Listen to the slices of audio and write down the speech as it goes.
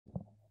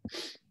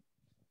Just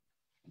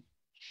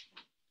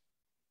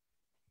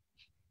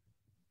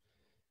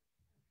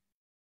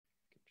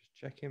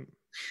check him.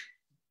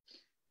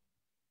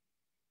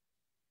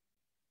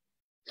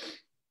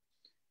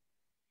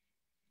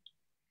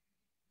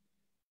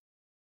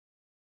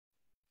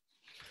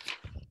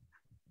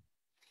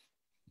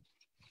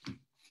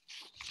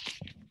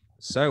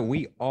 So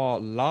we are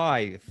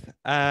live.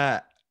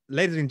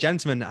 Ladies and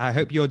gentlemen, I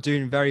hope you're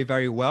doing very,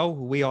 very well.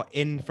 We are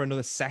in for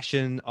another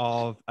session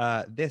of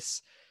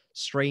this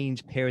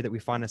strange period that we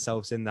find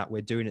ourselves in that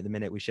we're doing at the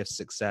minute with Shift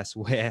Success,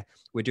 where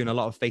we're doing a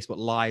lot of Facebook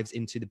Lives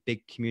into the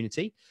big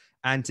community.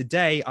 And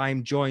today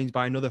I'm joined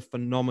by another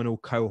phenomenal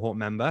cohort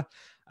member.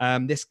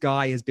 This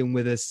guy has been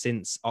with us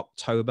since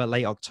October,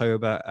 late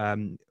October,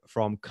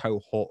 from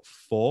cohort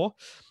 4.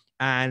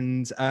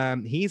 And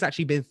he's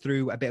actually been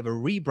through a bit of a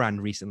rebrand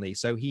recently.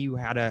 So he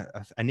had an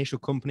initial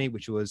company,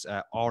 which was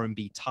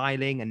R&B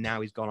Tiling, and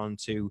now he's gone on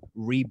to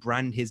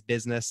rebrand his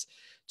business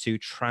to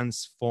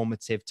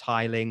Transformative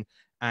Tiling.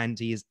 And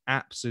he is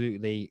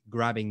absolutely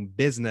grabbing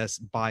business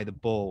by the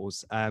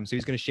balls. So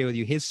he's going to share with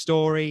you his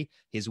story,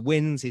 his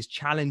wins, his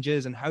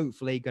challenges, and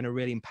hopefully going to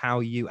really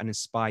empower you and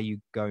inspire you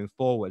going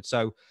forward.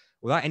 So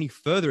without any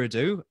further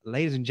ado,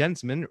 ladies and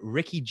gentlemen,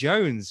 Ricky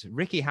Jones.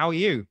 Ricky, how are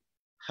you?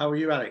 How are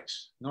you,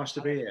 Alex? Nice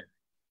to be here.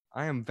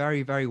 I am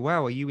very, very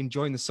well. Are you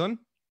enjoying the sun?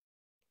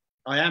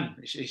 I am.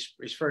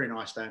 It's very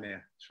nice down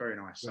here. It's very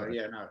nice. So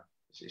yeah, no,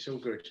 it's all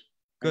good.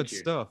 Good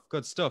stuff.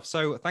 Good stuff.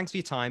 So thanks for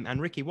your time.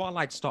 And Ricky, what I'd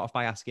like to start off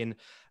by asking,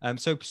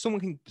 so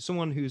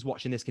someone who's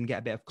watching this can get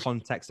a bit of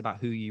context about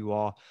who you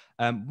are.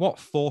 What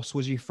force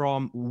was you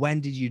from?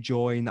 When did you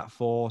join that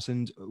force?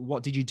 And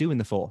what did you do in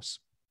the force?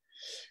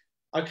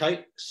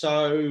 Okay,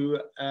 so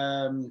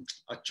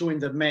I joined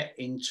the Met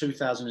in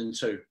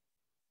 2002.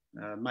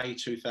 May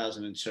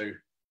 2002.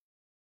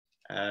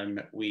 I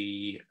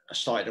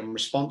started on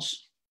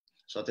Response.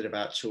 So I did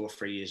about 2 or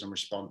 3 years on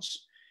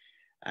Response,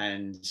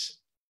 and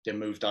then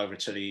moved over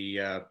to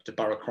the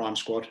Borough Crime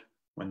Squad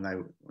when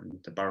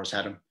the boroughs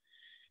had them,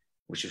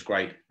 which was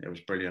great. It was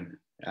brilliant.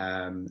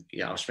 I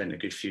spent a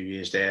good few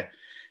years there.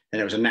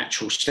 Then it was a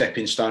natural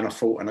stepping stone, I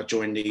thought, and I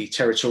joined the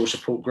Territorial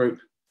Support Group,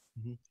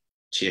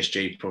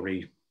 TSG,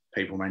 probably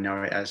people may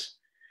know it as.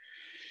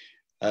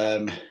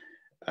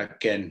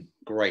 Again,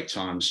 great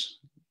times.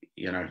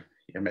 I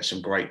met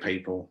some great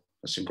people,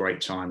 had some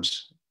great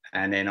times.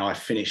 And then I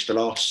finished the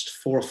last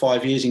 4 or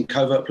 5 years in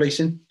covert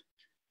policing,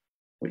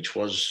 which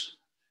was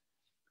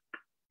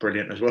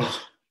brilliant as well.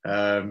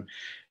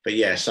 But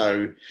yeah,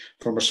 so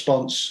from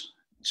Response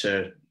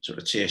to sort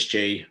of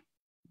TSG,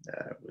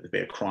 with a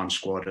bit of Crime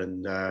Squad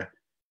and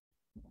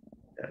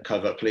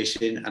covert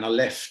policing. And I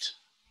left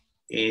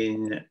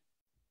in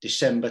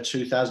December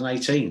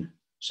 2018,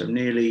 so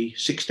nearly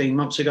 16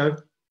 months ago.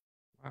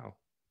 Wow.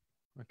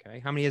 Okay.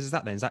 How many years is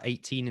that then? Is that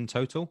 18 in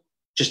total?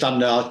 Just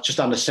under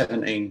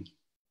 17.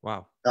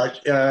 Wow.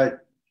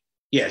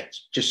 Yeah,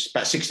 just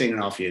about 16 and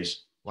a half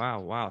years.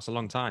 Wow. It's a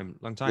long time.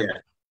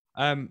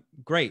 Yeah.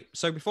 Great.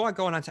 So before I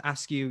go on to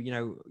ask you,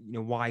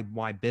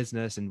 why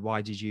business and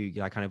why did you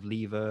kind of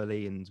leave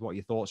early and what are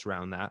your thoughts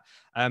around that?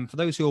 For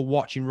those who are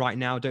watching right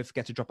now, don't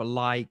forget to drop a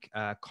like,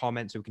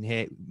 comment so we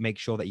can make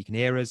sure that you can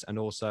hear us. And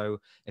also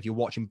if you're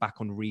watching back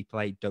on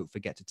replay, don't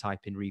forget to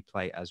type in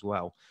replay as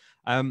well.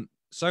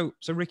 So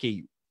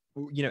Ricky,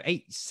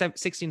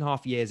 16 and a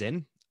half years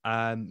in,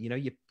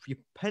 your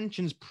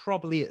pension's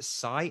probably at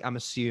sight, I'm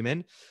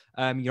assuming.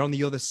 You're on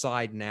the other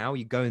side now,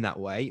 you're going that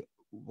way.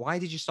 Why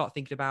did you start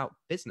thinking about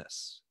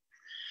business?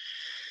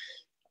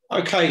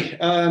 Okay,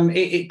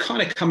 it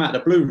kind of come out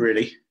of the blue,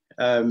 really.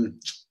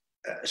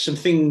 Some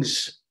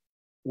things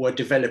were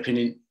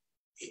developing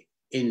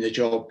in the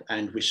job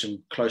and with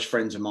some close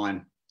friends of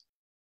mine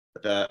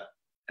that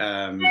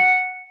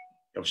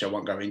obviously I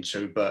won't go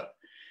into, but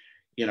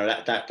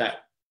that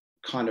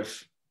kind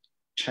of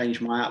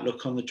changed my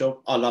outlook on the job.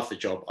 I love the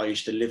job. I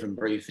used to live and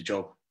breathe the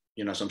job,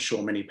 as I'm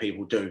sure many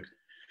people do.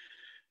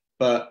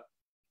 But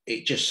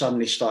it just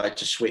suddenly started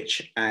to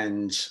switch,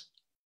 and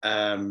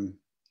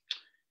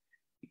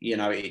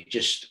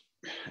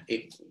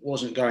it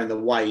wasn't going the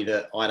way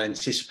that I'd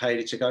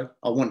anticipated it to go.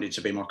 I wanted it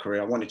to be my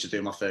career. I wanted to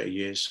do my 30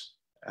 years,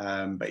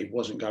 but it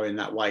wasn't going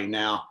that way.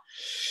 Now,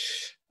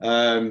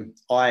 I'd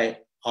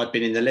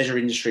been in the leisure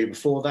industry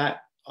before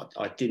that.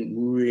 I didn't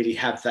really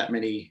have that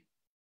many.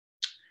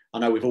 I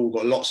know we've all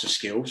got lots of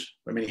skills,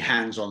 but many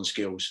hands-on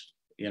skills,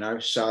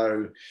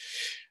 So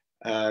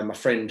my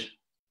friend,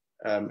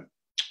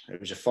 who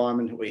was a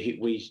fireman,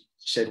 we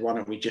said, why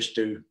don't we just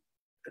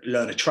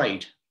learn a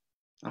trade?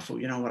 I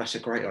thought, that's a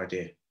great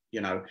idea.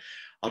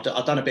 I've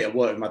done a bit of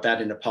work with my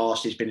dad in the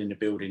past. He's been in the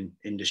building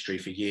industry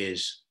for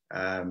years.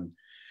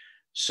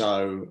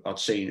 So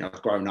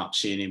I've grown up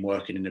seeing him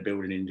working in the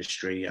building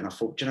industry, and I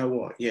thought,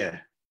 what? Yeah,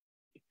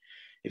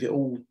 if it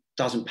all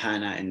doesn't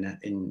pan out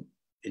in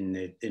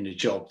the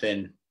job,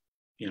 then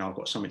I've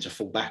got something to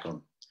fall back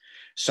on.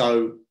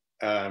 So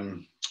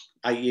 8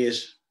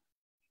 years,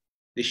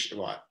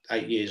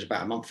 8 years,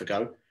 about a month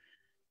ago,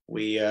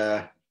 we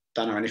done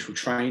our initial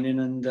training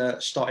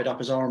and started up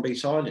as R&B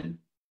Tiling,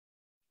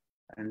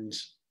 and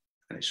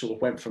and it sort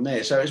of went from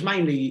there. So it was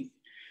mainly,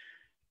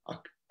 I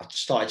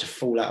started to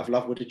fall out of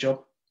love with the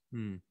job.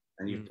 And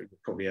you've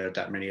probably heard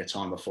that many a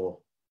time before.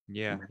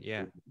 Yeah,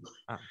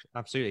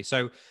 absolutely.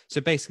 So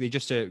basically,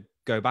 just to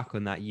go back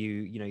on that,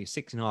 you're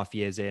 6.5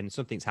 years in,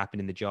 something's happened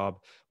in the job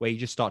where you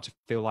just start to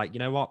feel like, you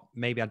know what,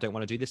 maybe I don't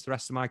want to do this the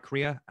rest of my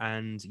career.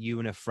 And you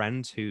and a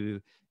friend who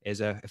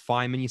is a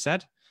fireman, you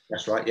said?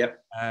 That's right.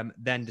 Yep.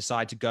 Then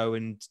decide to go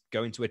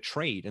into a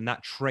trade, and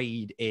that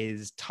trade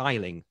is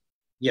tiling.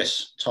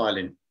 Yes,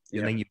 tiling.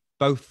 And then you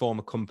both form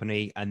a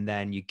company, and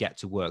then you get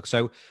to work.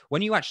 So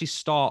when you actually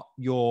start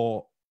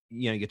your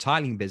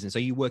tiling business, are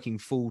you working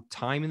full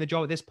time in the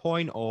job at this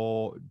point,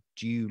 or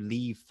do you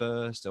leave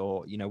first,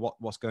 or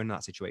what's going on in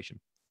that situation?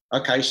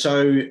 Okay,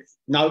 so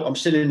no, I'm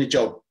still in the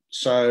job.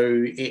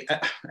 So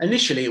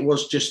initially it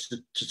was just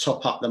to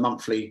top up the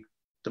monthly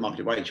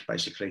wage,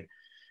 basically,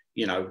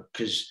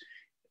 because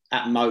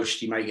at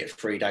most you may get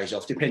 3 days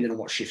off, depending on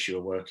what shifts you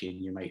were working.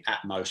 You may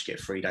at most get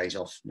 3 days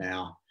off.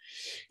 Now,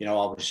 I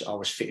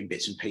was fitting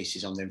bits and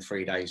pieces on them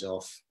 3 days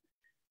off.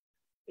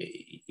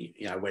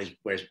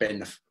 Whereas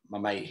Ben, my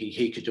mate,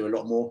 he could do a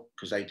lot more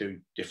because they do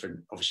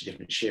different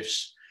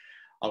shifts.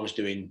 I was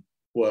doing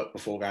work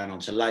before going on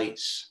to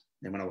lates.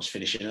 Then when I was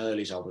finishing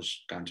earlys, I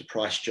was going to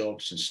price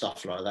jobs and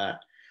stuff like that.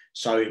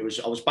 So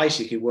I was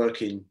basically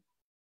working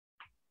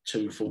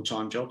 2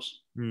 full-time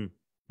jobs.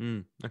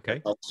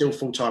 Okay. I was still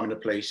full-time in the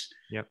police.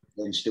 Yep.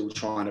 And still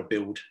trying to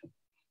build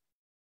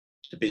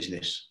the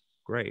business.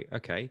 Great.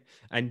 Okay.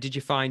 And did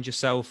you find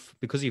yourself,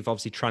 because you've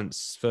obviously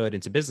transferred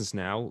into business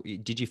now,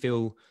 did you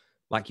feel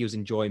like you was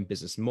enjoying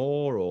business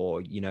more,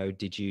 or,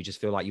 did you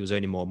just feel like you was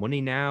earning more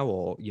money now,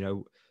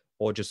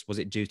 or just was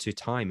it due to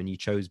time and you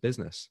chose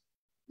business?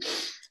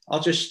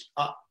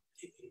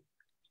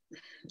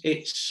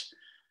 It's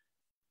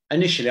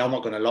initially, I'm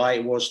not going to lie,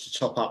 it was to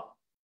top up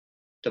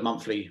the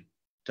monthly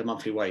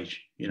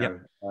wage,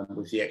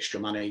 with the extra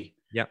money,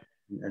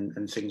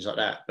 and things like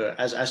that. But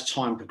as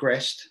time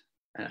progressed,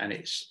 and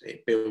it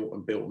built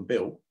and built and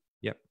built,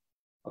 I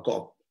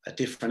got a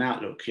different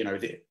outlook.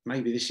 That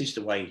maybe this is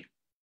the way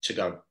to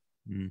go.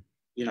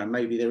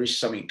 Maybe there is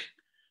something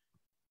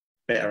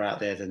better out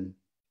there than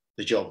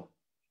the job.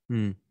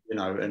 And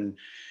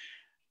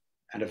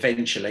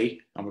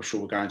eventually, I'm sure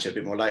we'll go into it a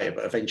bit more later,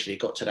 but eventually it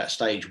got to that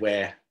stage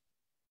where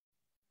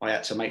I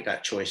had to make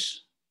that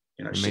choice.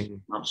 6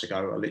 months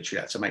ago, I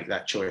literally had to make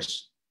that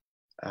choice.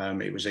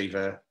 It was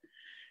either,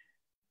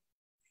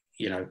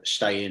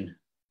 stay in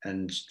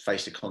and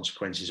face the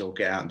consequences, or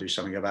get out and do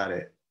something about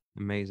it.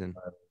 Amazing.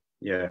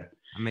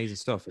 Amazing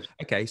stuff.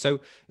 Okay, so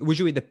was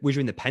you in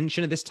the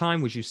pension at this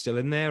time? Was you still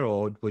in there,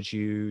 or did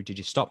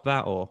you stop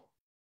that, or?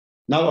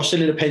 No, I was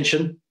still in the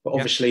pension, but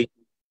obviously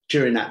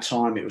during that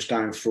time it was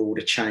going through all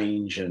the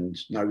change, and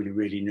nobody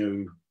really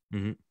knew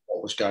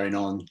what was going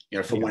on.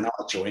 From when I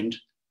joined,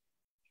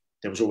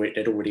 there'd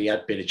already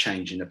been a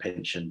change in the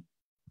pension.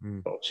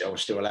 But obviously I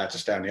was still allowed to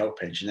stay on the old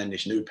pension. Then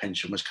this new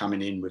pension was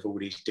coming in with all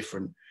these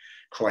different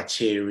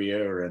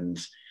criteria, and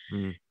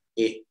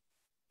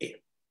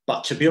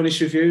but to be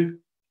honest with you,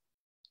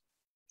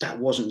 that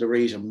wasn't the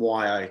reason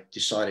why I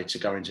decided to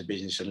go into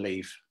business and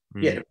leave.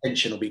 The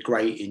pension will be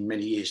great in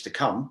many years to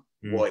come,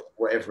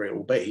 whatever it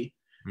will be,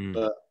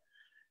 but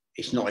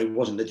it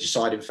wasn't the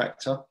deciding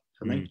factor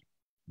for me.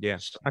 Yeah.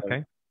 So,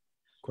 okay,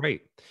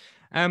 great.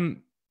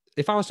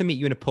 If I was to meet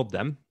you in a pub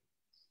then,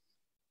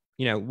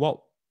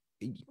 what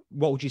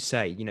would you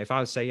say? If I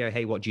was to say,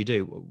 hey, what do you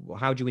do?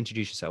 How do you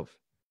introduce yourself?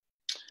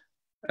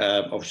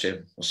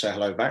 Obviously, I'll say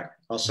hello back.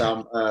 I'll say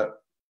I'm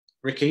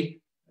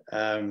Ricky,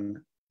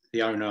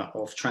 the owner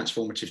of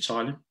Transformative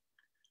Tiling,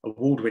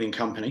 award-winning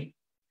company.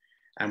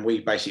 And we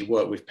basically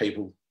work with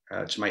people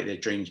to make their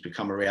dreams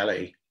become a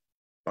reality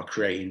by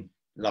creating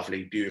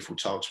lovely, beautiful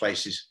tiled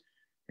spaces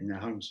in their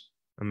homes.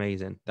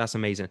 Amazing. That's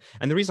amazing.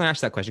 And the reason I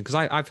asked that question, because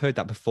I've heard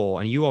that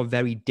before, and you are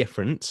very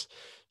different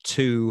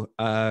to,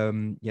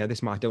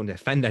 this might, I don't want to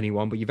offend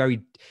anyone, but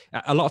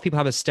a lot of people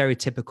have a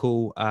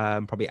stereotypical,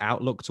 probably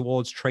outlook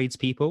towards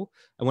tradespeople.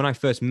 And when I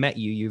first met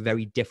you, you're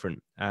very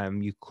different.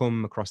 You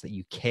come across that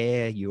you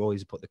care, you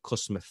always put the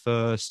customer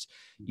first.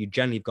 You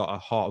generally have got a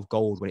heart of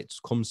gold when it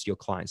comes to your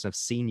clients. And I've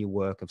seen your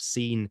work. I've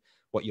seen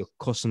what your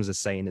customers are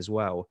saying as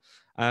well.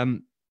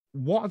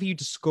 What have you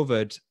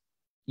discovered,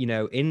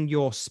 in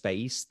your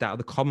space that are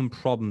the common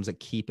problems that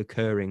keep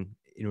occurring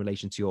in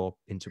relation to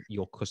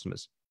your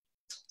customers?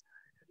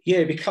 Yeah,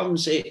 it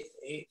becomes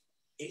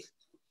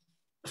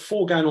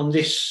before going on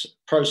this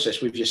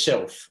process with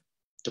yourself,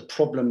 the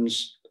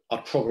problems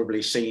I'd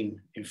probably seen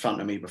in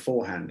front of me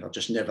beforehand. I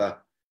just never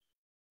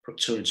put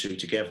 2 and 2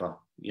 together,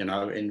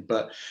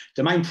 but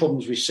the main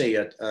problems we see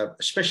are,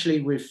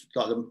 especially with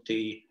like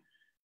the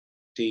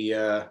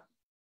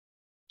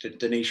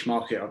niche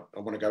market I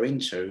want to go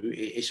into,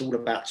 it's all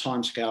about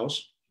timescales.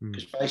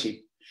 Because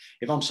basically,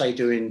 if I'm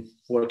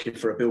working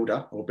for a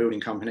builder or building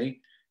company,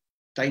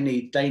 they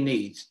need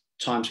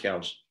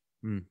timescales.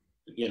 And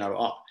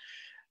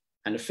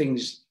the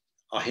things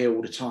I hear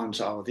all the time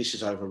is, this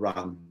is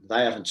overrun,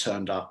 they haven't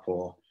turned up,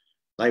 or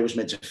they was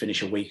meant to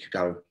finish a week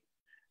ago.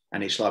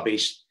 And it's like,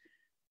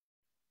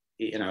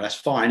 you know, that's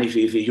fine if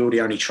you're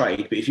the only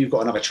trade, but if you've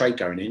got another trade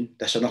going in,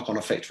 that's a knock-on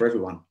effect for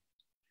everyone.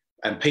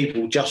 And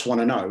people just want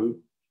to know,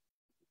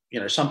 you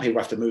know, some people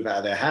have to move out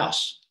of their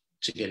house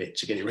to get it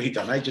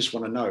redone. They just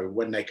want to know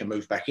when they can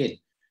move back in.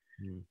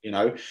 You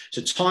know,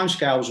 so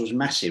timescales was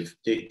massive.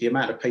 The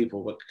amount of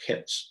people that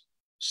kept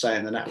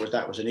saying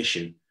that was an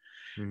issue.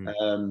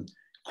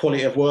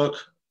 Quality of work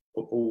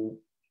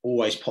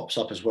always pops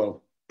up as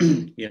well.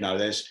 You know,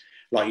 there's,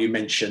 like you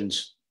mentioned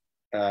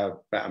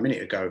about a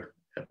minute ago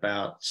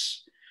about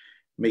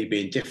me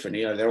being different.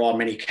 You know, there are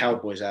many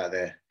cowboys out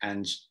there,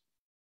 and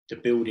the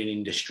building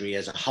industry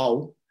as a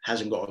whole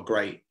hasn't got a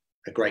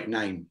great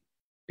name,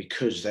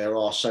 because there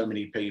are so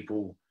many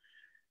people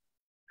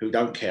who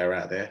don't care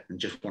out there and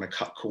just want to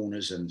cut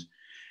corners, and,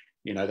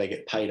 you know, they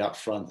get paid up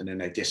front and then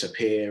they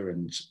disappear,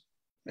 and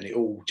it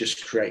all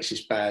just creates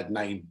this bad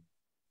name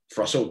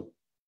for us all,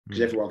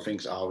 because everyone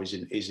thinks, oh,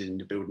 he's in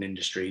the building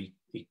industry,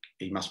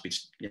 he must be,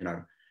 you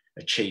know,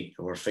 a cheat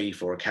or a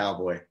thief or a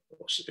cowboy,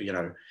 you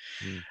know.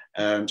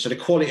 So the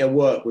quality of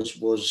work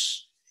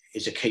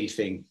is a key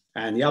thing.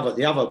 And the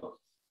other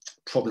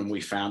problem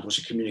we found was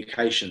the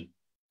communication.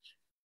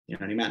 You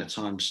know, the amount of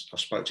times I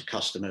spoke to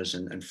customers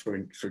and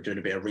for doing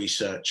a bit of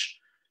research,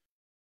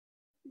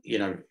 you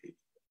know,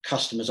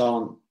 customers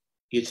aren't,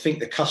 you'd think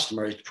the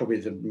customer is probably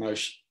the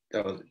most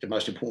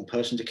important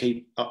person to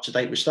keep up to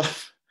date with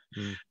stuff.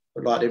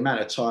 But like the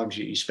amount of times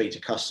you speak to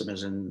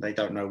customers and they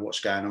don't know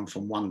what's going on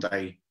from one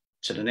day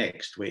to the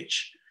next,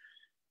 which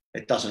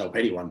it doesn't help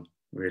anyone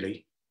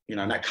really. You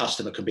know, and that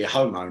customer can be a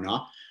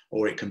homeowner,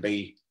 or it can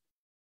be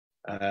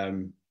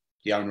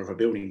the owner of a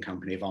building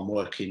company if I'm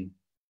working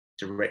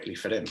directly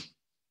for them,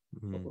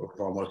 or if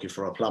I'm working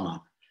for a plumber.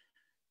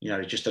 You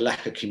know, just a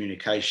lack of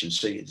communication.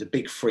 So the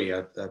big three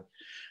are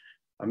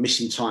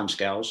missing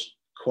timescales,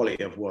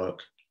 quality of work,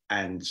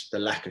 and the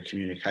lack of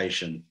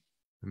communication.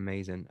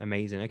 Amazing.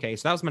 Okay,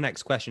 so that was my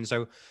next question.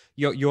 So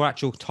your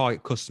actual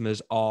target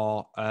customers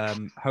are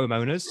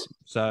homeowners.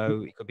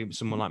 So it could be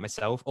someone like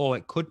myself, or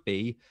it could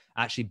be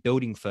actually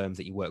building firms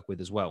that you work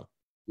with as well.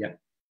 Yeah.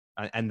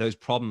 And those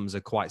problems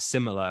are quite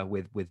similar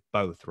with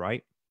both,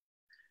 right?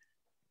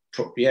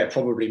 Yeah,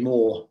 probably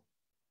more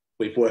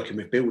with working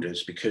with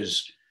builders,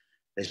 because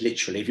there's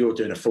literally, if you're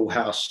doing a full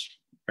house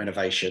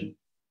renovation,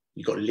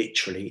 you've got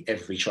literally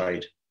every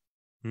trade.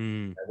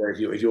 Where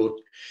if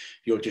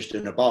you're just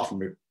doing a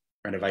bathroom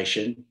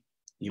renovation,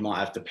 you might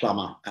have the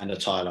plumber and the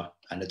tiler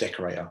and the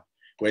decorator.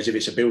 Whereas if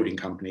it's a building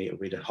company, it'll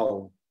be the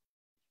whole,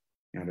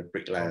 you know, the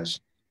bricklayers,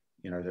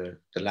 you know,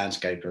 the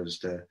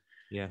landscapers, the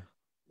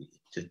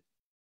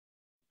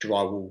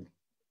drywall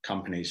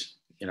companies,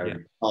 you know,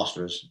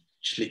 plasterers,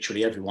 just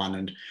literally everyone.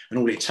 And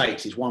all it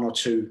takes is one or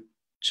two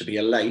to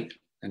be late,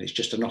 and it's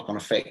just a knock-on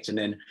effect. And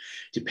then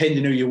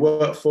depending who you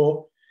work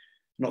for,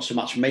 not so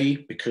much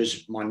me,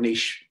 because my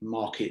niche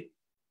market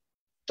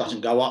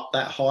doesn't go up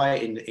that high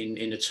in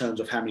the terms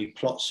of how many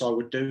plots I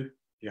would do,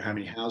 you know, how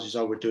many houses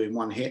I would do in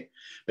one hit.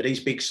 But these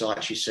big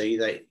sites, you see,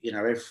 they, you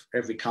know,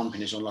 every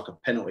company is on like a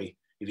penalty.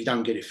 If you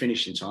don't get it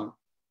finished in time,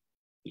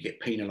 you get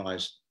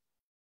penalised,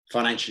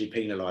 financially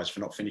penalised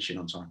for not finishing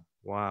on time.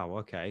 Wow.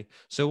 Okay.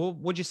 So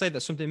would you say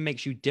that something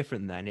makes you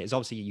different then? It's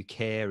obviously you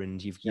care,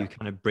 and you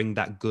kind of bring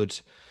that good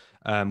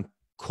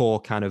core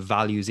kind of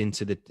values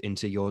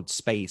into your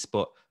space,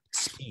 but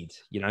speed,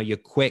 you know, you're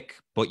quick,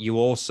 but you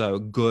also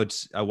good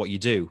at what you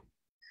do.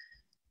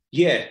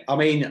 Yeah. I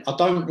mean, I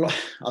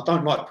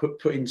don't like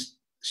putting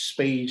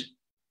speed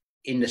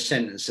in the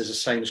sentence as the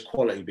same as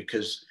quality,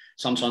 because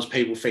sometimes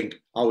people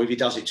think, oh, if he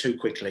does it too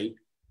quickly,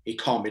 he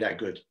can't be that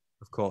good.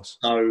 Of course.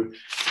 So,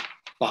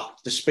 but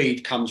the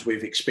speed comes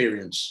with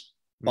experience.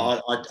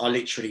 But I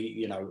literally,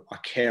 you know, I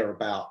care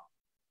about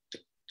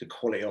the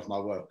quality of my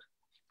work,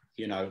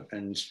 you know,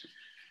 and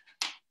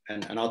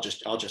I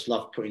just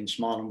love putting a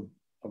smile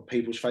on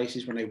people's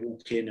faces when they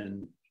walk in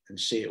and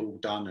see it all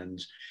done.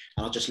 And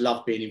I just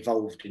love being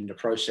involved in the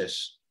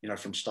process, you know,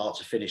 from start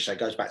to finish. So it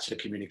goes back to the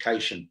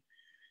communication.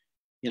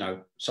 You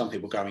know, some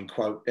people go in,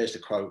 quote, there's the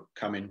quote,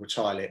 come in, we'll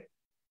tile it,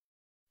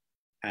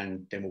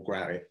 and then we'll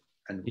grout it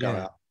and go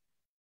out.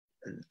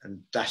 And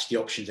that's the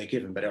options they're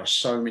given. But there are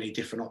so many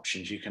different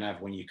options you can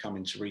have when you come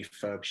into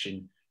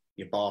refurbishing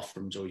your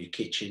bathrooms or your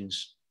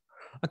kitchens.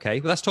 Okay,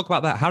 well, let's talk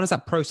about that. How does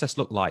that process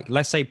look like?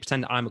 Let's say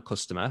pretend I'm a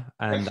customer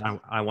and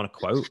I want to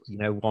quote, you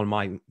know, one of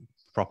my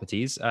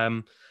properties.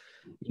 You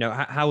know,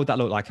 how would that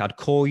look like? I'd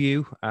call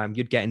you,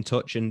 you'd get in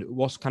touch, and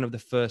what's kind of the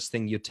first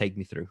thing you'd take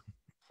me through?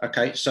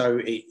 Okay, so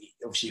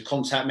obviously you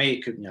contact me.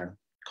 You could, you know,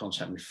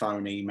 contact me,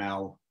 phone,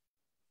 email,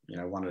 you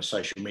know, one of the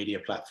social media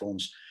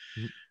platforms.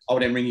 I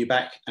will then ring you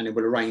back, and then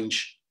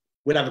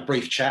we'll have a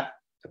brief chat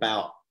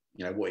about,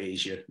 you know, what it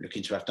is you're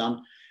looking to have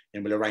done,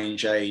 and we'll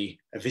arrange a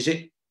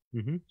visit.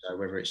 So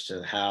whether it's to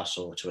the house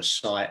or to a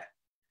site,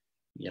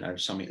 you know,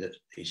 something that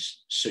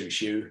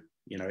suits you.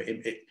 You know,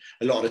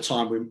 a lot of the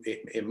time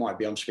it might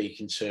be I'm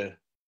speaking to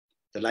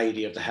the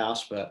lady of the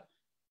house, but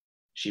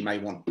she may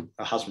want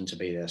her husband to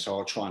be there. So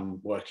I'll try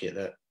and work it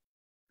that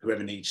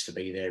whoever needs to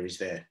be there is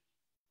there,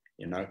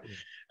 you know.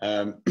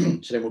 So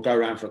then we'll go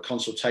around for a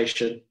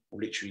consultation.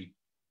 We'll literally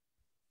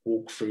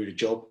walk through the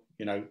job.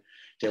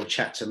 They'll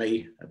chat to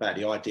me about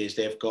the ideas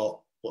they've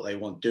got, what they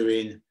want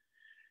doing.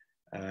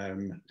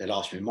 They'll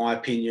ask me my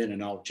opinion,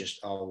 and I'll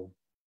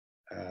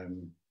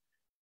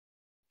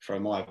throw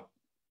my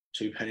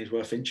 2 pennies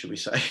worth in, should we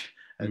say?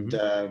 And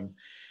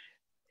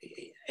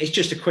it's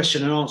just a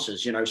question and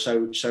answers,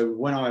 So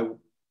when I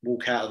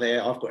walk out of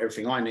there, I've got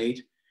everything I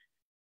need,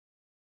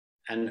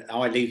 and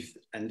I leave,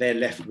 and they're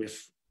left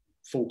with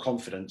full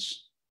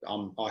confidence.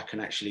 I can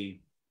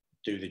actually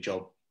do the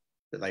job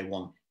that they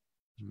want.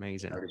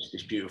 Amazing.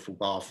 This beautiful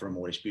bathroom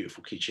or this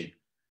beautiful kitchen.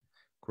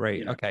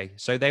 Great. Okay.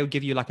 So they would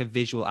give you like a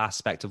visual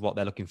aspect of what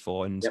they're looking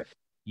for, and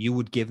you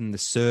would give them the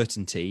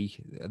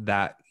certainty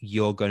that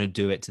you're going to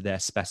do it to their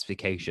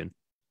specification.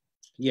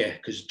 Yeah,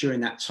 because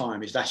during that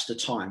time that's the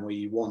time where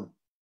you want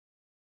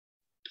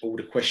all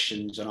the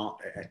questions and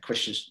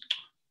questions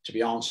to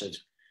be answered.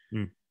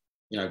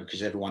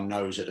 Because everyone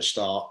knows at the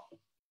start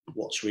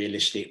what's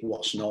realistic,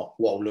 what's not,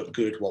 what will look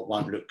good, what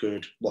won't look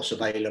good, what's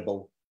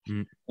available.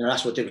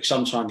 That's what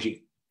sometimes you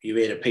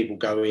hear that people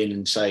go in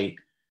and say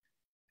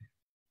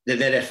they're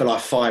there for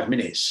like 5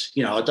 minutes.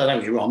 I don't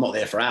get me wrong, I'm not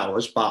there for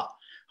hours, but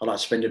I like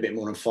to spend a bit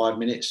more than 5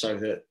 minutes so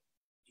that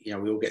we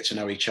all get to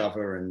know each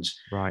other, and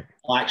I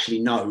actually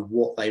know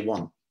what they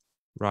want.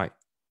 Right.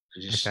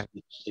 Because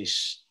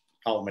it's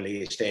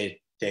ultimately it's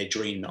their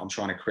dream that I'm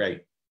trying to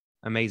create.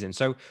 Amazing.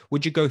 So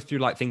would you go through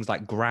like things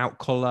like grout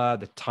color,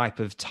 the type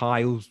of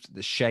tiles,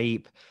 the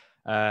shape,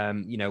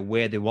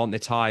 where they want the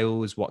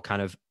tiles, what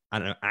kind of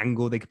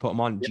angle they could put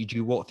them on? Did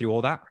you walk through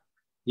all that?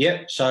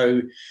 Yeah.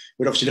 So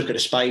we'd obviously look at the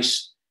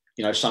space.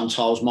 Some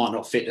tiles might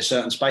not fit a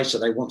certain space that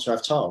they want to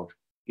have tiled,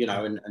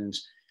 and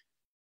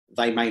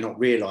they may not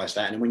realise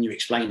that. And when you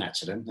explain that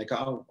to them, they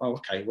go, oh,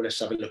 okay, well, let's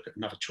have a look at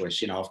another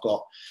choice. I've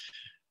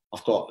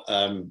got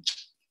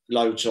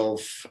loads of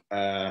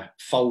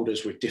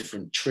folders with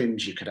different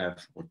trims you could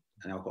have.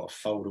 And I've got a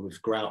folder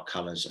with grout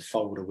colours, a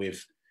folder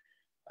with,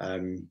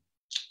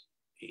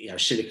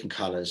 silicon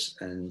colours.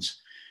 And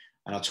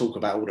I talk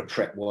about all the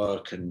prep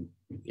work and,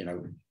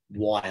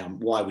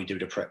 why we do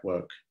the prep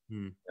work,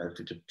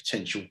 the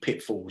potential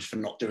pitfalls for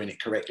not doing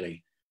it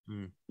correctly,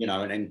 and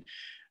then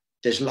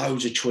there's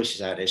loads of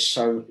choices out there.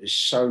 There's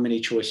so many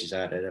choices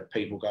out there that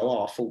people go,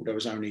 oh, I thought there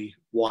was only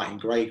white and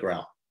grey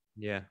grout.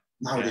 Yeah.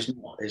 No, there's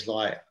not. There's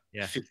like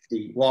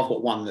 50. Well, I've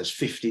got one that's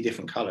 50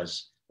 different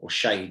colours or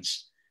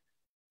shades.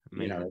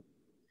 Amazing.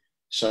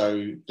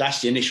 So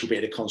that's the initial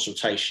bit of the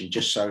consultation,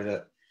 just so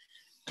that,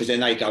 because then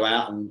they go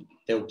out and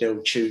they'll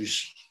go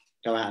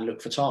out and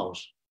look for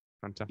tiles.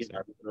 Fantastic.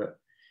 But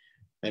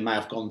they may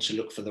have gone to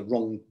look for the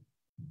wrong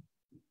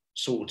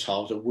sort of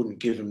tiles that wouldn't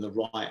give them the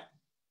right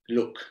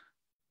look.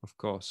 Of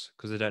course,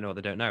 because they don't know what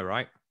they don't know,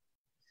 right?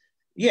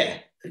 Yeah.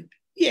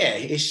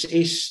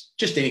 It's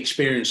just an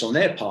experience on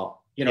their part.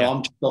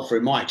 I'm just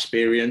offering my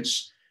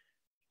experience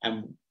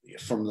and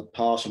from the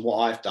past and what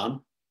I've done.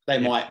 They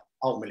might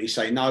ultimately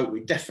say, no, we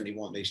definitely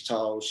want these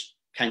tiles.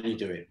 Can you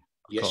do it?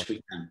 Yes,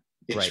 we can.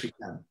 Yes, we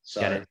can.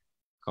 So get it.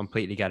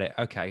 Completely get it.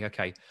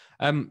 Okay.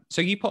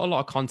 So you put a lot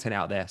of content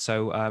out there.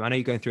 So I know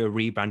you're going through a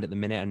rebrand at the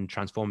minute, and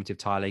transformative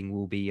tiling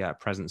will be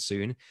present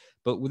soon.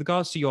 But with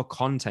regards to your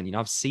content,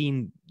 I've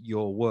seen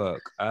your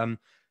work.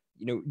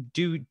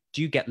 Do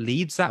you get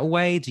leads that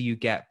way? Do you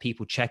get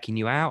people checking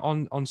you out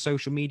on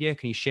social media?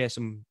 Can you share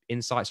some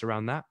insights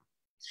around that?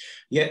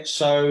 Yeah.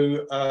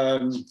 So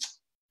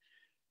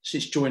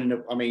since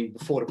joining,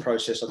 before the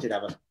process, I did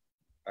have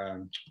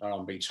an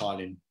R&B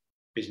tiling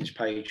business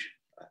page,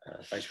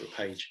 Facebook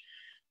page,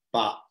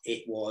 but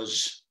it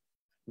was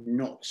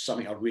not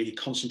something I really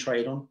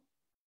concentrated on.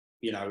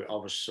 I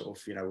was sort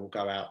of, we'll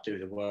go out, do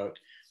the work.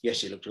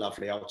 Yes, it looked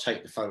lovely. I'll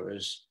take the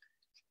photos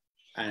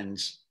and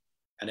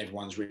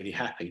everyone's really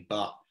happy.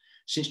 But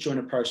since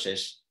joining the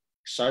process,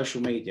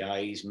 social media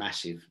is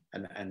massive.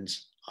 And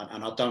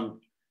I'm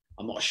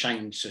not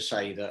ashamed to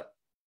say that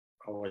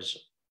I was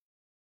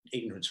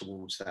ignorant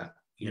towards that.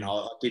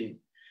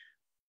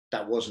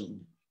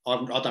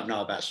 I don't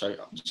know about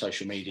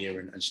social media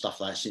and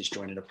stuff like that since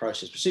joining the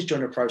process. But since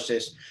joining the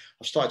process,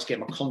 I've started to get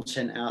my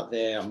content out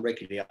there. I'm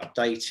regularly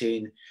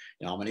updating.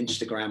 I'm on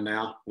Instagram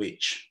now,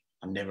 which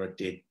I never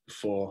did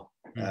before.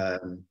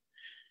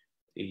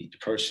 The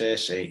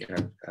process,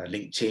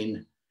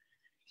 LinkedIn,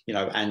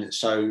 and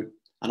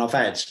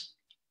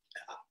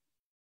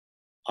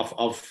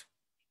I've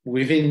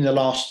within the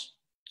last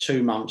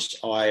 2 months,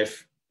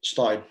 I've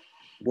started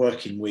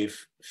working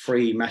with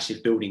 3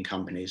 massive building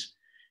companies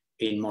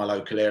in my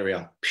local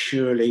area.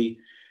 Purely,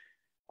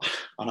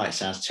 I know it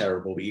sounds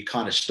terrible, but you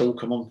kind of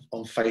stalk them on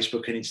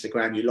Facebook and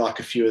Instagram. You like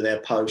a few of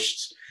their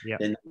posts,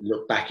 then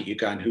look back at you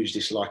going, who's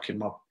this liking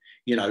my,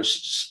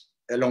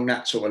 along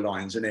that sort of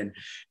lines. And then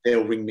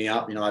they'll ring me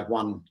up. I had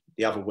one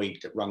the other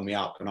week that rung me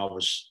up, and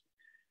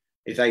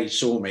if they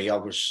saw me, I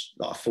was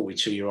like a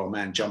 42-year-old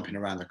man jumping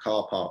around the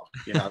car park.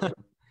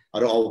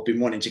 I've been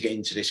wanting to get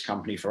into this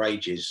company for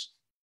ages,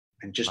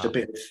 and just a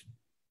bit of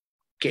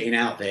getting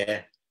out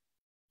there,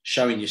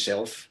 showing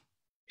yourself.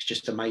 It's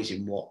just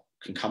amazing what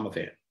can come of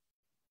it.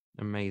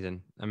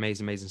 Amazing,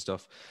 amazing, amazing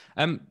stuff.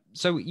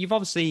 So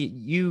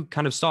you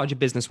kind of started your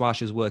business while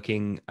she was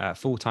working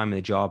full time in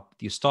the job.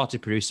 You started to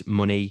produce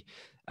money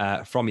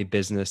from your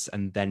business,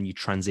 and then you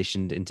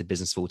transitioned into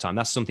business full time.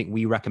 That's something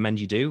we recommend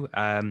you do.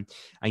 And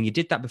you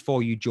did that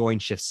before you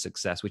joined Shift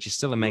Success, which is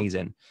still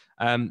amazing.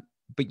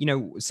 But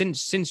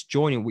since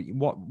joining,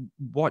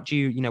 what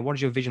do what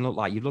does your vision look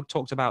like? You've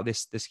talked about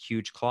this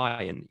huge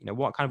client.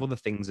 What kind of other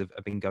things have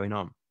been going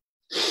on?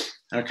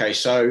 Okay,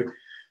 so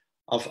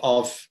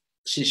I've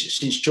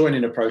since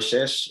joining the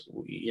process,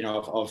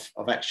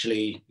 I've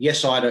actually,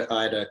 yes, I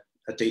had a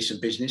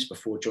decent business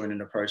before joining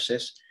the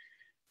process,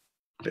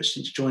 but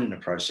since joining the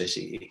process,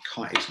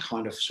 it's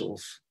kind of sort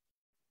of,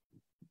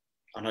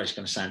 I know it's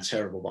going to sound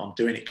terrible, but I'm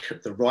doing it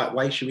the right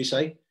way, should we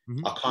say?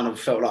 Mm-hmm. I kind of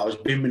felt like I was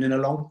bimming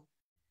along,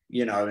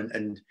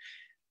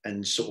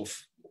 and sort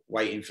of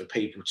waiting for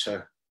people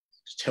to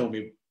tell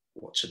me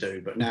what to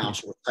do. But now I'm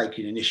sort of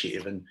taking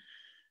initiative and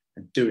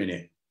doing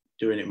it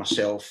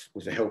myself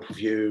with the help of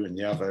you and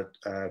the other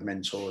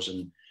mentors,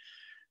 and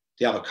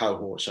the other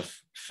cohorts are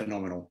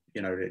phenomenal.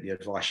 The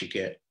advice you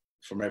get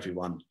from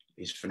everyone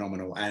is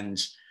phenomenal,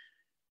 and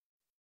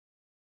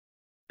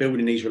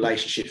building these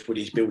relationships with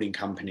these building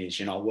companies.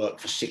 I work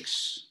for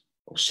 6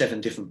 or 7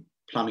 different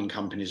plumbing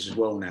companies as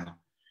well now.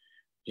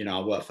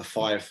 I work for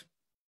 5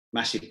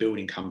 massive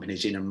building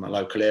companies in my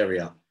local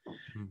area,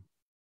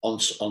 on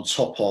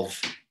top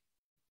of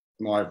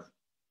my,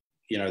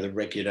 the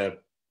regular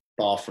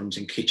bathrooms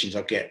and kitchens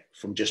I get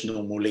from just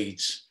normal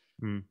leads.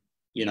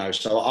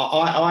 So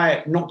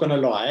I'm not going to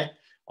lie,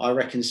 I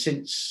reckon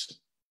since,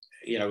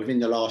 within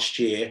the last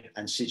year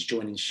and since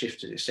joining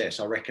Shift Success,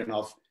 I reckon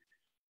I've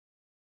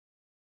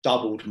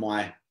doubled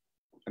my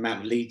amount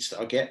of leads that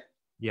I get.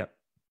 Yep.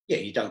 Yeah,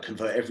 you don't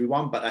convert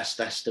everyone, but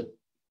that's the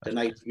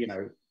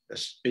nature,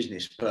 that's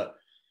business. But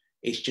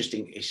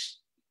it's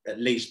at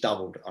least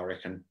doubled, I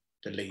reckon,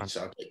 the leads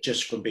I get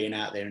just from being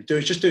out there and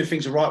doing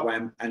things the right way,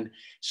 and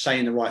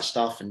saying the right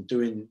stuff and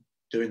doing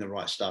the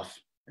right stuff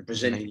and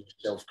presenting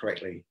yourself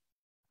correctly.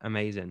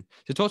 Amazing.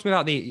 So talk to me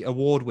about the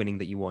award winning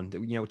that you won.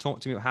 Talk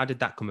to me, how did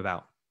that come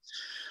about?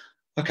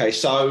 Okay,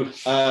 so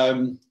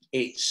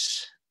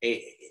it's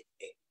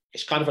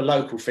kind of a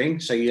local thing.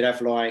 So you'd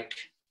have, like,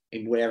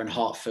 in Ware and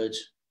Hertford,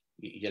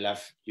 you'll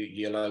have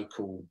your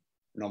local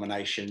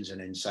nominations,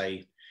 and then,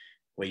 say,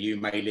 where you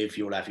may live,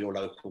 you'll have your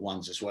local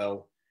ones as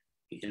well.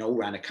 All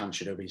around the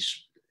country there'll be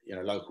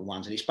local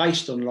ones, and it's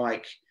based on,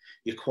 like,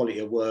 your quality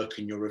of work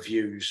and your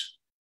reviews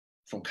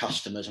from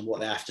customers and what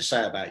they have to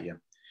say about you.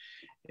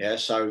 Yeah,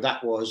 so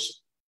that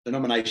was the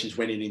nominations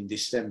went in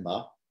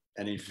December,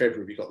 and in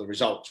February we got the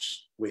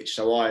results. I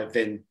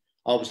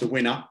was the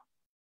winner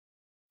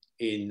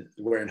in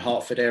the Ware and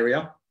Hertford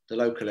area, the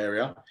local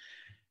area,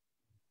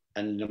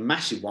 and the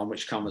massive one,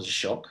 which came as a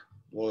shock,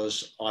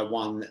 was I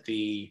won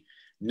the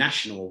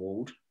national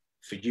award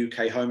for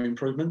UK home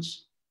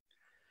improvements.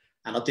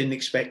 And I didn't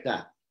expect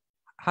that.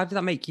 How did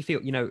that make you feel?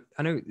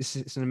 I know this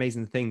is an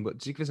amazing thing, but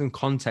to give us some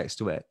context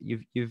to it,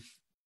 you're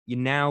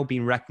now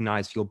being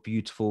recognised for your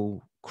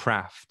beautiful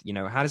craft.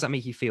 How does that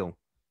make you feel?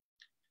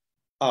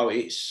 Oh,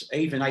 it's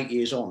even 8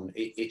 years on,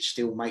 it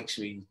still makes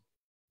me,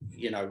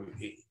 I don't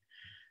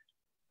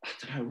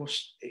know,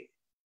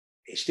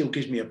 it still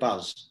gives me a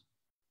buzz.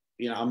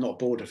 I'm not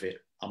bored of it.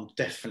 I'm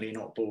definitely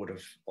not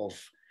bored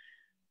of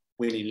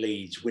winning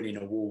leads, winning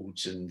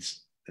awards, and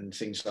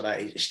things like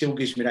that. It still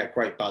gives me that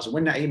great buzz. And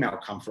when that email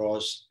come through,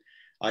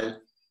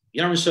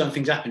 when certain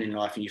things happen in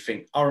life and you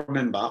think, I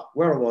remember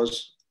where I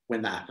was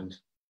when that happened.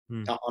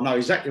 I know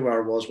exactly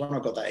where I was when I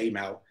got that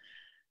email.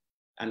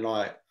 And,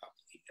 like,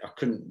 I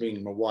couldn't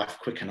ring my wife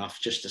quick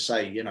enough just to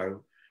say,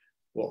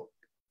 what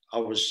I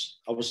was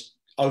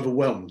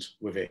overwhelmed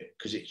with it,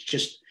 because it's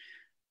just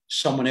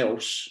someone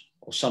else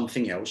or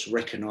something else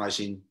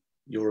recognizing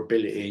your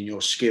ability and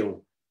your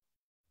skill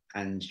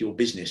and your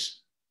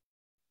business.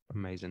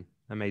 Amazing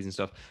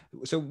stuff.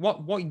 So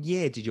what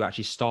year did you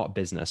actually start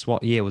business?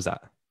 What year was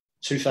that?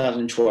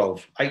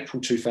 2012,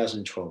 April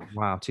 2012.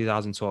 Wow,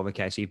 2012.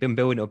 Okay, so you've been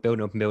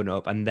building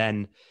up, and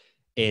then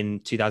in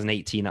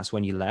 2018, that's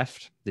when you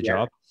left the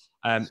job.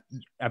 I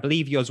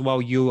believe you as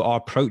well, you are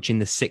approaching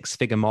the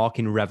 6-figure mark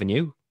in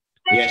revenue.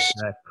 Yes.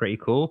 Pretty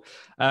cool.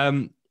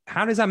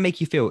 How does that make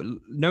you feel?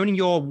 Knowing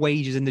your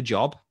wages in the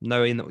job,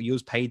 knowing that you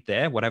was paid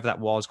there, whatever that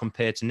was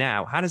compared to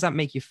now, how does that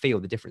make you feel,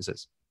 the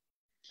differences?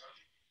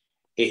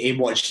 In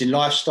what, in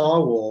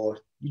lifestyle, or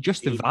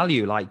just the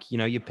value? Like,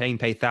 you're paying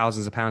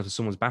thousands of pounds for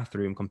someone's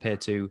bathroom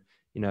compared to,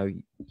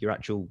 your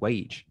actual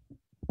wage.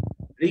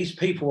 These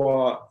people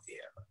are,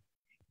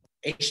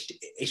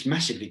 it's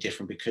massively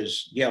different,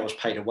 because I was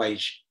paid a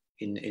wage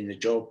in the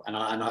job, and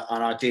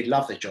I did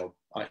love the job,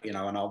 and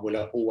I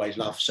will always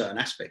love certain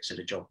aspects of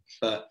the job,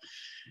 but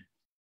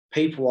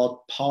people are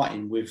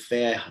parting with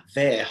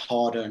their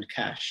hard-earned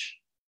cash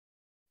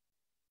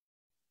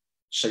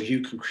so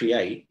you can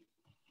create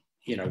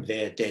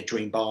their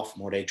dream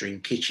bathroom or their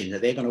dream kitchen,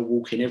 that they're going to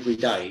walk in every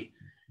day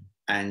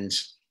and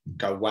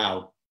go,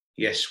 wow,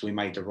 yes, we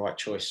made the right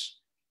choice.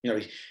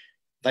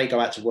 They go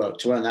out to work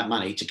to earn that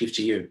money to give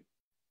to you.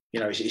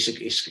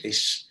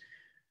 It's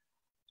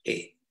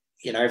it,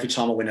 you know, every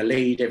time I win a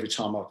lead, every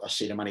time I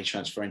see the money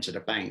transfer into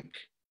the bank,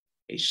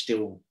 it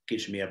still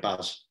gives me a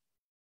buzz.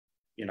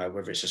 You know,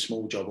 whether it's a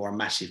small job or a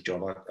massive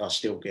job, I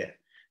still get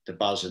the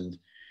buzz and,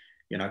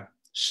 you know,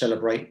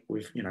 celebrate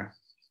with, you know,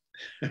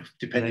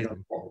 depending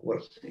Amazing. on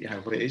what you know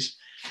what it is.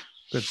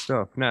 Good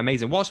stuff. No,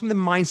 amazing. What are some of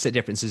the mindset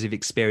differences you've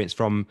experienced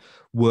from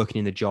working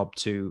in the job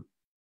to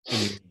in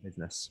your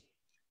business?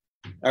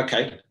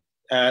 Okay,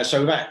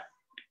 so without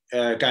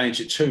going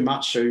into it too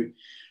much, so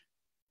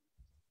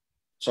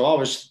I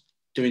was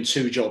doing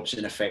 2 jobs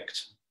in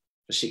effect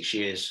for 6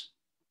 years,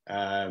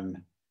 and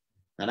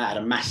that had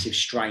a massive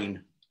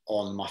strain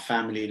on my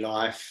family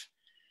life.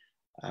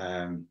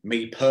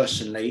 Me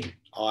personally,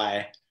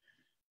 I,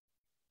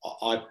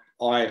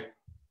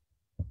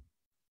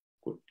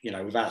 you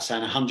know, without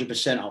saying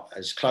 100%,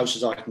 as close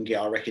as I can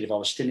get, I reckon if I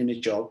was still in a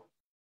job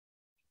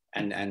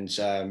and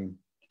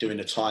doing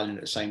the tiling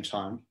at the same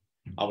time,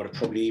 I would have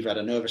probably either had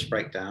a nervous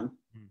breakdown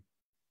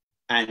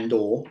and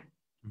or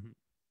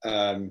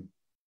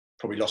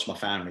probably lost my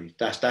family.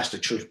 That's the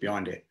truth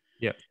behind it.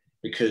 Yeah.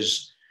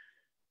 Because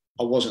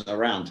I wasn't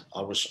around.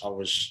 I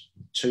was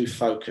too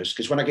focused.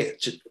 Because when I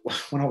get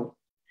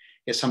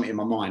something in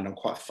my mind, I'm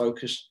quite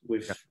focused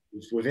with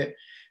it.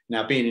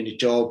 Now, being in a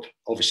job,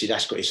 obviously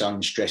that's got its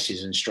own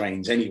stresses and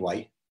strains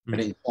anyway. But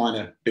then trying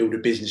to build a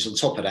business on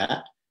top of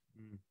that,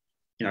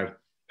 you know,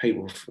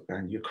 people are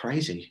going, "You're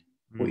crazy.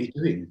 What are you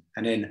doing?"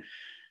 And then,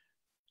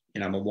 you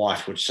know, my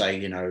wife would say,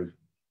 you know,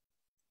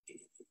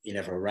 "You're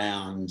never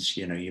around.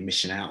 You know, you're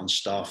missing out on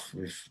stuff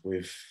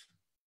with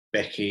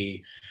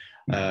Becky.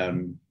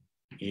 You're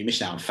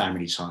missing out on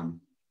family time."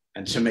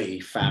 And to me,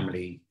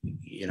 family,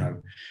 you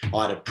know,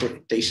 I had a pretty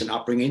decent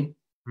upbringing,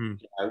 you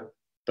know,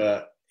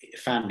 but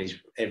family's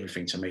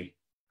everything to me.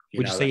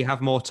 Would you say you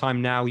have more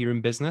time now you're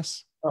in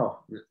business?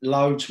 Oh,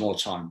 loads more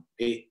time.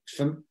 I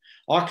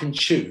can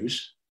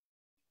choose.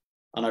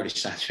 I know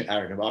this sounds a bit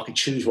arrogant, but I can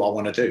choose what I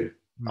want to do.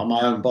 I'm my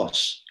own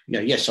boss. You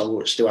know, yes, I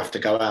will still have to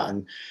go out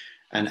and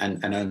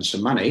earn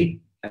some money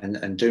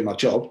and do my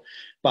job,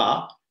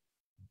 but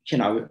you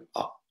know,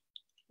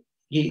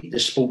 the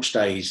sports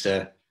days,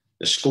 the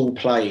school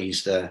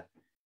plays,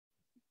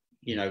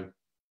 you know,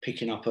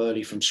 picking up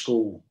early from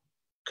school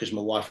because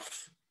my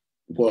wife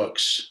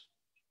works,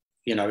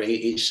 you know,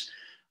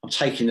 I'm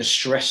taking the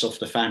stress off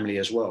the family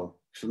as well.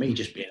 For me,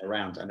 just being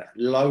around and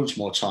loads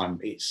more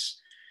time.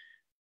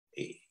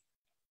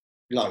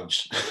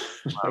 Loads.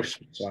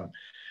 Wow.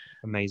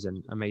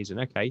 Amazing.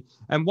 Okay.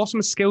 And what sort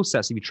of skill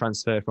sets have you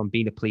transferred from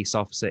being a police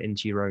officer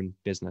into your own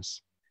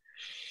business?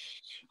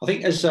 I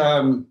think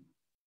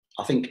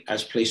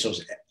as police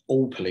officers,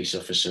 all police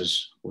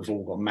officers, we've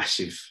all got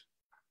massive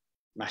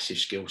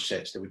skill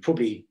sets that we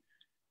probably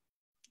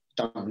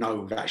don't know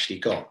we've actually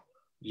got,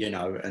 you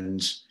know.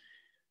 And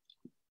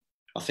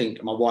I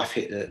think my wife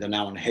hit the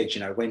nail on the head.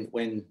 You know,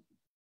 when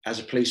as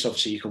a police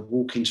officer you can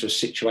walk into a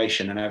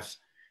situation and have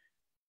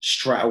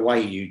straight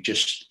away you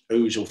just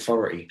ooze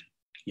authority.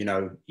 You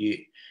know,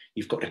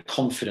 you've got the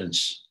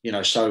confidence. You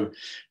know, so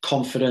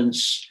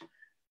confidence.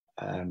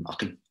 I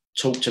can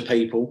talk to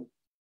people.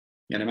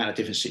 You know, the amount of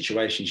different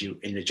situations you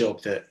in the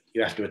job that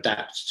you have to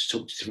adapt to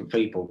talk to different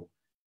people.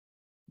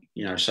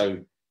 You know,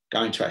 so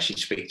going to actually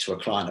speak to a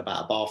client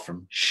about a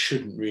bathroom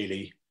shouldn't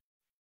really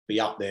be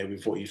up there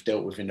with what you've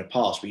dealt with in the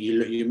past. But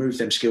you move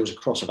them skills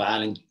across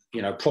about,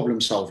 you know, problem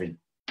solving.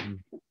 You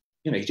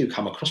know, you do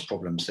come across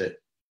problems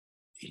that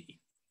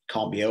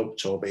can't be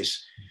helped, or but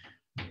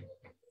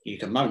you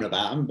can moan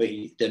about them, but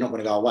they're not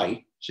going to go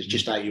away. So it's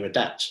just how you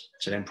adapt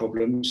to them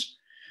problems.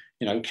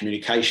 You know,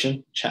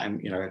 communication,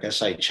 chatting, you know, like I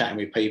say, chatting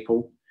with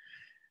people.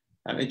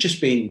 And it just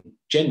being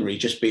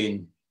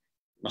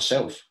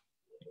myself,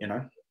 you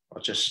know.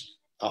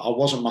 I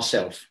wasn't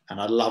myself, and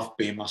I love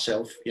being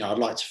myself. You know, I'd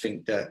like to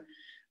think that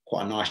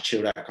quite a nice,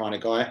 chilled out kind of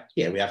guy.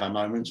 Yeah, we have our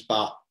moments,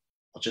 but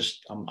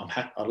I'm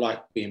happy. I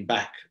like being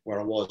back where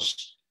I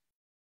was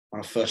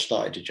when I first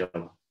started the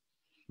job.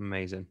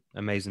 Amazing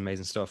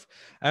stuff.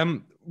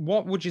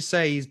 What would you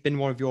say has been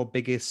one of your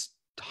biggest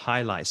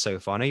highlights so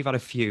far? I know you've had a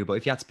few, but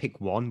if you had to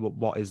pick one,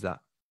 what is that?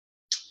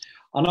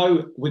 I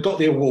know we got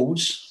the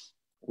awards,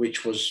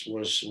 which was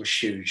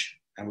huge,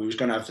 and we was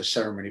going to have the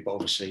ceremony, but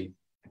obviously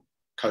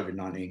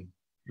COVID-19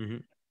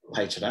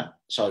 paid to that.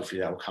 So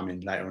hopefully that will come in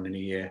later on in the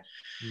year.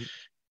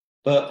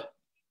 But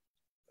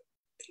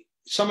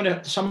some of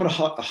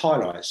the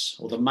highlights,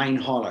 or the main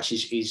highlights,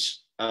 is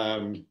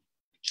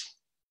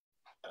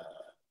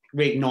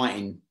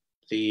reigniting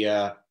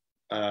the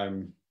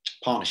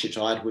partnerships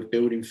I had with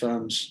building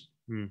firms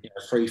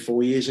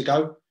 3-4 years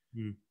ago.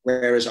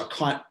 Whereas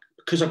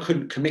because I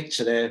couldn't commit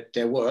to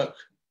their work.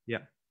 Yeah.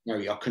 You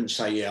know, I couldn't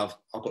say, I've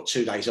got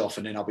 2 days off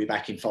and then I'll be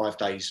back in 5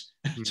 days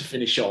to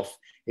finish off.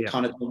 It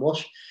kind of didn't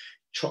wash.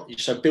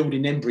 So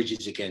building them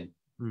bridges again.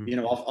 You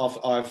know,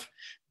 I've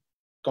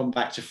gone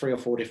back to 3 or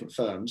 4 different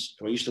firms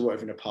who I used to work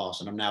with in the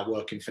past, and I'm now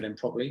working for them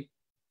properly.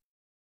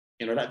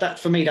 You know, that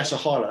for me, that's a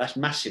highlight. That's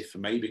massive for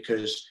me,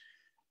 because,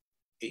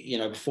 you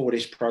know, before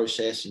this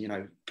process, and, you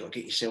know, got to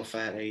get yourself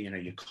out there, you know,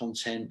 your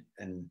content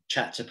and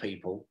chat to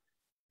people,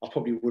 I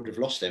probably would have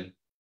lost them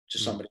to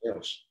somebody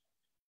else.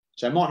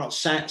 So it might not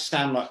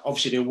sound like,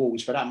 obviously, the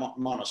awards, but that might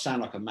not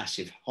sound like a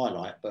massive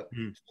highlight. But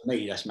for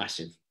me, that's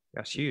massive.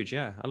 That's huge.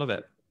 Yeah, I love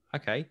it.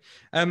 Okay.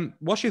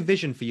 What's your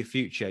vision for your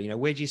future? You know,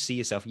 where do you see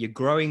yourself? You're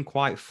growing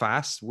quite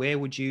fast. Where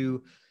would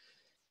you,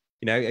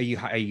 you know,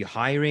 are you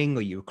hiring?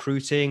 Are you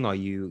recruiting? Are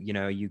you, you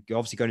know, you're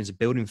obviously going into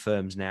building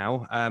firms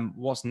now.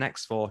 What's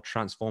next for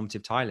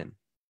Transformative Tiling?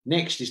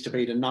 Next is to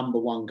be the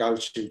 #1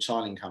 go-to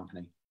tiling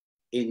company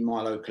in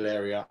my local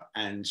area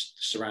and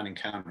surrounding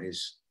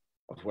counties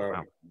of where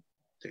I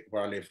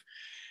live.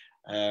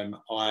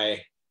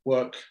 I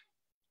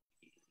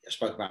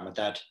spoke about my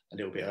dad a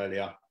little bit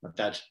earlier. My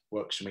dad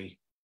works for me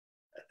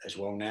as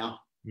well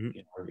now. You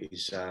know,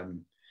 he's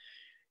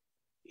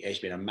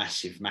been a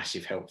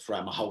massive help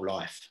throughout my whole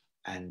life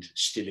and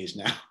still is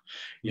now.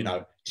 You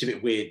know, it's a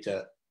bit weird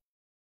that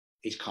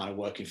he's kind of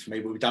working for me,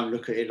 but we don't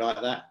look at it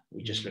like that.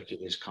 We just look at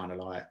it as kind of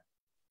like,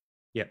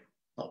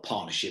 not a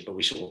partnership, but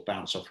we sort of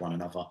bounce off one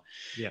another.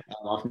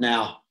 I've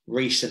now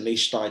recently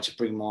started to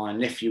bring my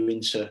nephew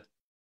into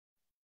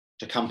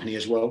the company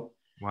as well.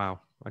 Wow.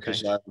 Okay.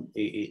 Because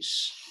it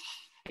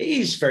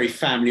is very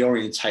family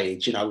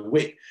orientated. You know,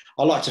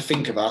 I like to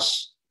think of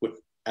us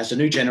as a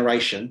new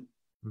generation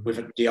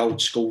with the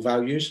old school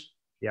values.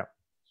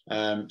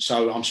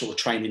 So I'm sort of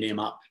training him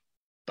up,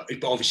 but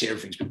obviously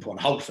everything's been put on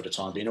hold for the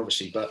time being,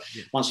 obviously. But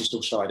once it's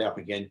all started up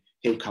again,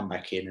 he'll come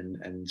back in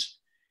and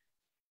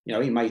you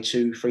know, he may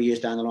 2-3 years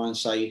down the line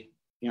say,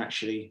 you know,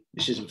 actually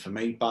this isn't for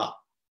me. But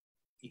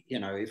you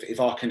know, if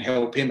I can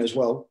help him as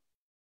well,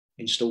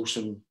 install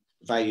some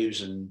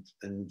values and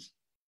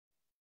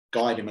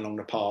guide him along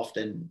the path,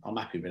 then I'm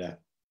happy with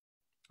that.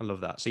 I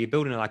love that. So you're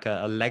building like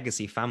a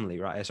legacy family,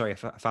 right? Sorry, a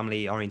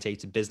family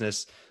orientated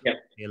business. A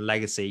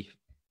legacy.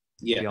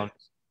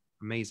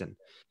 Amazing.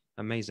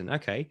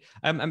 Okay.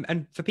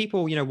 And for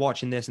people, you know,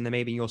 watching this and they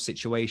may be in your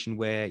situation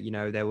where, you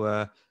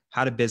know,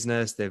 had a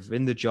business, they're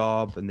in the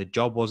job and the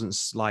job wasn't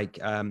like,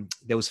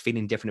 they was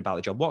feeling different about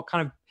the job. What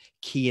kind of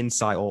key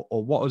insight or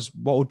what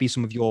would be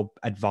some of your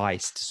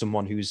advice to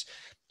someone who's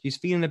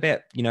feeling a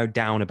bit, you know,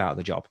 down about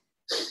the job?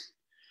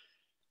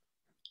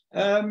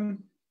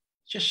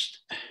 Just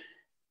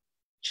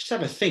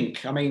have a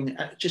think. I mean,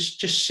 just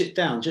sit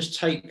down, just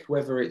take,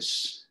 whether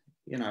it's,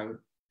 you know,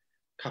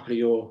 a couple of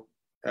your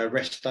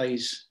rest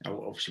days,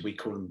 obviously we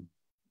call them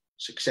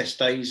success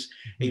days,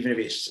 even if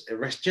it's a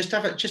rest, just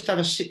have a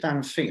sit down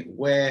and think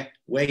where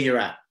you're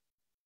at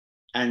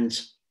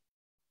and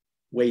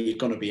where you're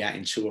going to be at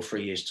in 2 or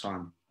 3 years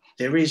time.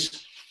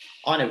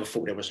 I never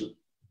thought there was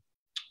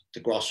the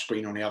grass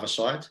green on the other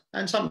side,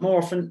 and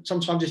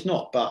sometimes it's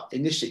not, but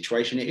in this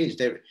situation it is.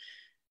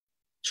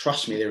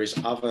 Trust me, there is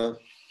other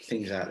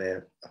things out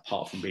there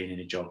apart from being in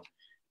a job.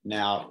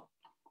 Now,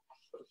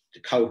 the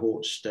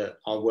cohorts that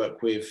I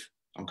work with,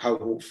 on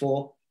cohort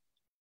 4,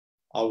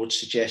 I would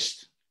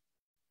suggest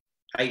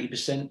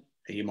 80%,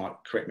 you might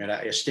correct me on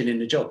that, are still in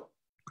the job.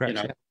 Correct,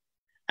 you know,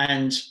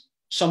 and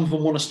some of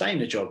them want to stay in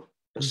the job,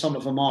 but some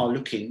of them are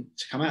looking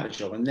to come out of the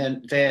job, and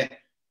then they're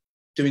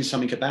doing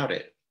something about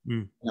it.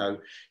 You know,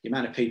 the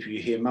amount of people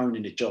you hear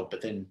moaning the job,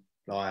 but then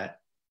like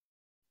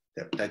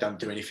they don't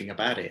do anything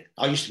about it.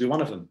 I used to be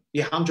one of them.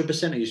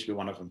 100% I used to be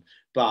one of them,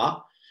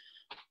 but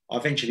I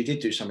eventually did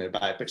do something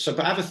about it.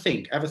 But have a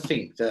think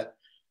that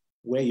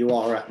where you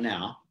are at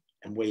now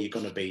and where you're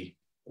going to be,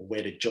 or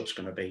where the job's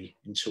going to be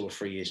in 2 or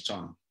 3 years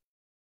time.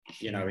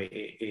 You know,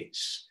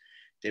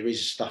 there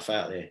is stuff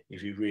out there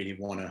if you really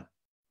want to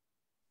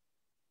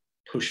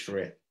push for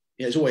it.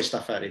 There's always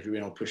stuff out there if you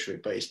really want to push for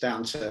it, but it's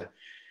down to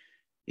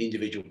the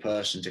individual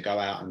person to go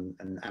out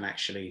and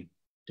actually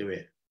do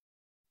it.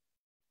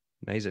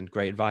 Amazing.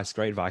 Great advice.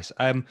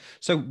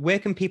 So where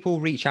can people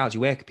reach out to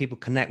you? Where can people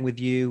connect with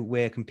you?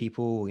 Where can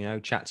people, you know,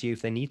 chat to you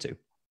if they need to?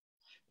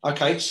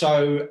 Okay.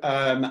 So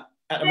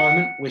at the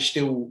moment, we're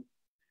still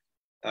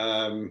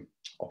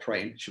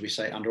operating, should we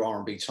say, under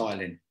R&B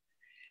Tiling,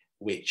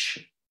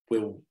 which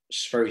will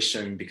very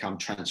soon become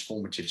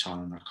Transformative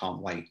Tiling. I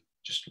can't wait.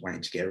 Just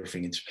waiting to get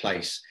everything into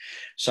place.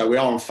 So we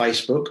are on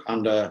Facebook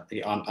under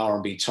the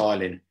R&B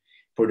Tiling.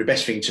 Probably the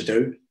best thing to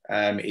do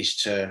is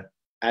to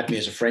add me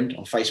as a friend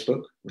on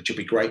Facebook, which will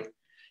be great.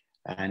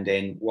 And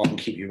then one can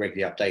keep you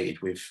regularly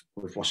updated with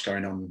what's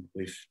going on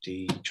with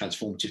the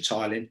Transformative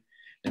Tiling.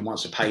 Then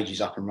once the page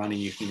is up and running,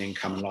 you can then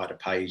come and like the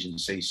page and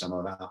see some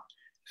of our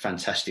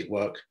fantastic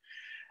work.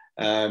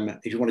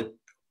 If you want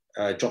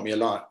to drop me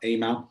a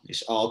email,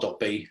 it's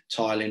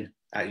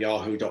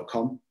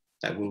r.btiling@yahoo.com.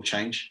 That will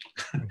change.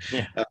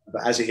 But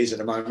as it is at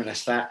the moment,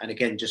 that's that. And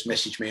again, just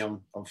message me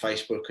on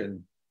Facebook,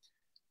 and,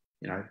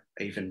 you know,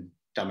 even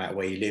don't matter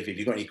where you live. If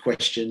you've got any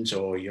questions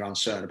or you're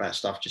uncertain about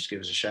stuff, just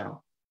give us a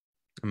shout.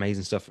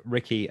 Amazing stuff.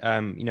 Ricky,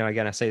 you know,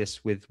 again, I say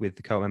this with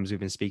the co-members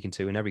we've been speaking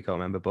to and every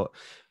co-member, but,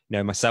 you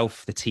know,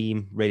 myself, the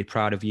team, really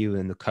proud of you,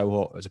 and the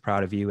cohort is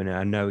proud of you. And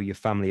I know your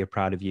family are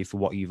proud of you for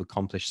what you've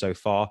accomplished so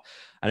far.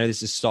 I know this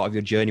is the start of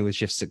your journey with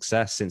Shift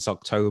Success since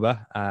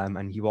October,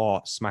 and you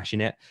are smashing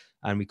it.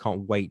 And we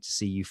can't wait to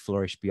see you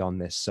flourish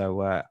beyond this.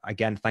 So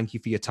again, thank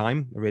you for your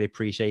time. I really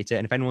appreciate it.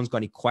 And if anyone's got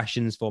any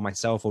questions for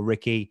myself or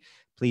Ricky,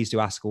 please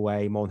do ask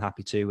away. More than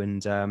happy to.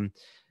 And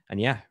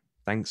yeah,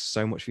 thanks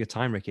so much for your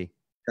time, Ricky.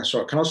 That's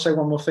right. Can I say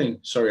one more thing?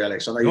 Sorry,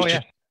 Alex. I know you.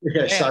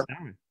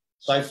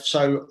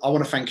 So I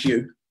want to thank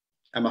you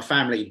and my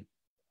family.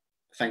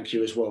 Thank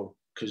you as well,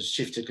 because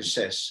Shift to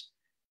Success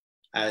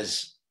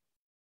has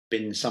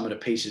been some of the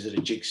pieces of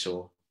the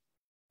jigsaw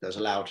that's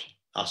allowed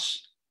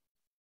us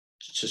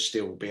to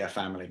still be a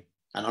family.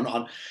 And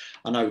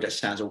I know that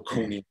sounds all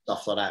corny and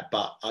stuff like that,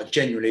 but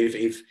genuinely,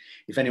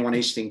 if anyone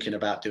is thinking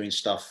about doing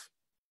stuff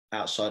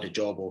outside a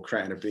job or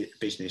creating a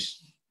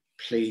business,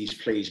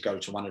 please go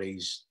to one of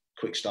these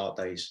quick start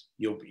days.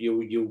 You'll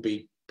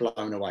be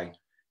blown away.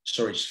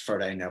 Sorry to throw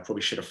that in there. I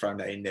probably should have thrown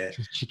that in there.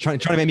 She's trying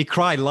to make me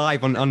cry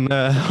live on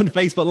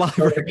Facebook Live.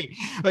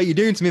 What are you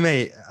doing to me,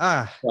 mate?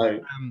 No,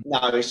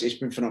 it's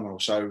been phenomenal.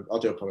 So I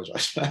do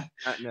apologise.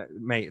 No,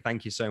 mate,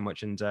 thank you so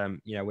much. And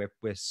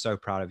we're so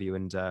proud of you,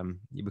 and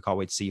we can't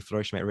wait to see you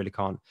flourish, mate. Really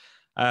can't.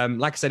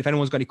 Like I said, if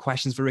anyone's got any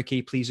questions for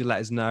Ricky, please do let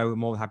us know. We're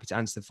more than happy to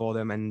answer for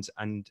them.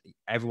 And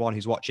everyone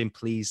who's watching,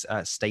 please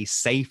stay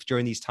safe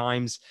during these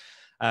times.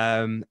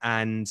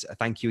 And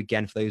thank you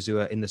again for those who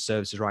are in the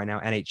services right now,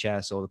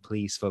 NHS or the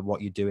police, for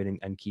what you're doing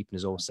and keeping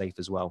us all safe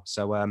as well.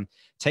 So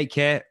take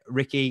care,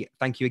 Ricky.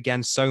 Thank you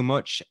again so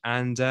much.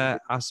 And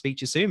I'll speak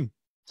to you soon.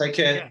 Take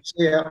care.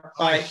 See ya.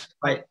 Bye.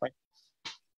 Bye. Bye.